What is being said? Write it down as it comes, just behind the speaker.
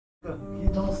He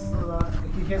knows,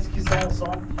 he has his own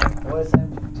song. Otherwise,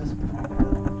 I'm just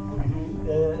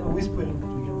whispering to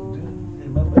him. Do you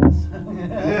remember this?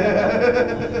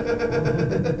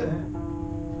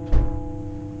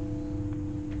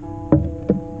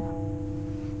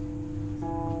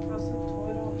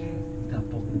 Да,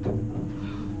 помня.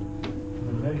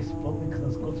 Намери спомник на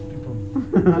Scots People.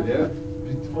 Yeah.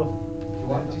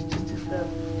 Чистих стар.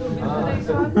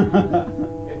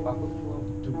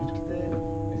 Тубичките.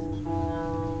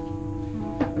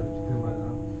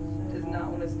 Does not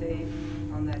want to stay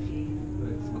on that E.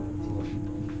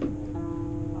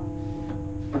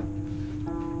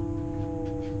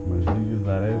 Mas Gigi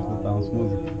Zaresta tá uns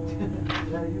músicos.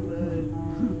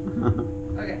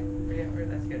 Okay,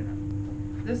 that's good enough.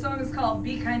 This song is called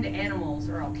Be Kind to Animals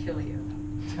or I'll Kill You.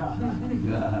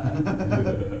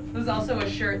 There's also a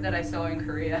shirt that I saw in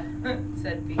Korea. It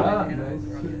said Be Kind to Animals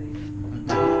or I'll Kill You.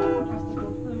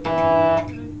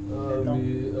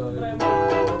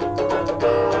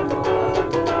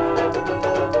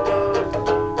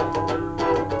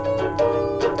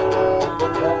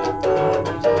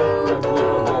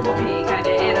 Be kind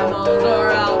to animals or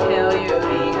I'll kill you.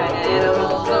 Be kind to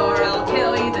animals or I'll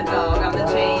kill you. The dog on the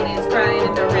chain is crying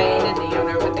in the rain and the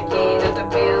owner with the key doesn't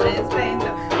feel his pain.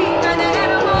 So be kind to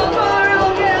animals or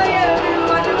I'll kill you. Do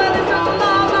what you want, this goes a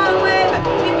long, long way. But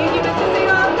if you keep insisting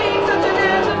on being such an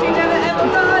ass, if you never ever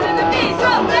run into me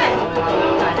someday. Be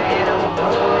kind to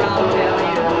animals or I'll kill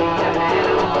you. Be kind to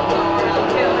animals or I'll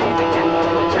kill you. The cat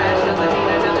in the trash doesn't need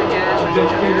another gas. When you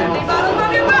turn your empty bottle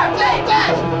from your birthday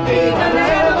bash. Be kind to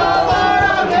animals or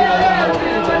I'll kill you. Do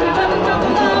what you want, this goes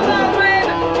a long, long way.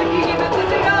 But if you keep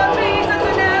insisting on being such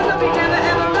an ass, if you never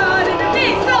ever run into me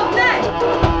someday.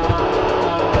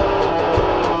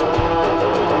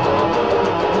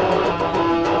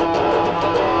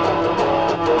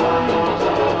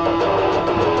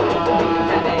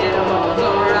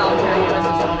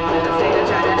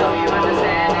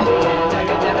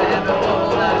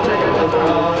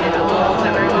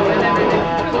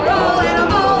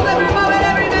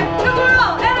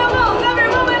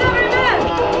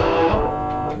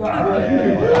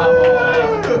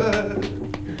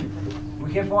 We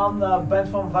have one band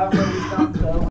from Varna.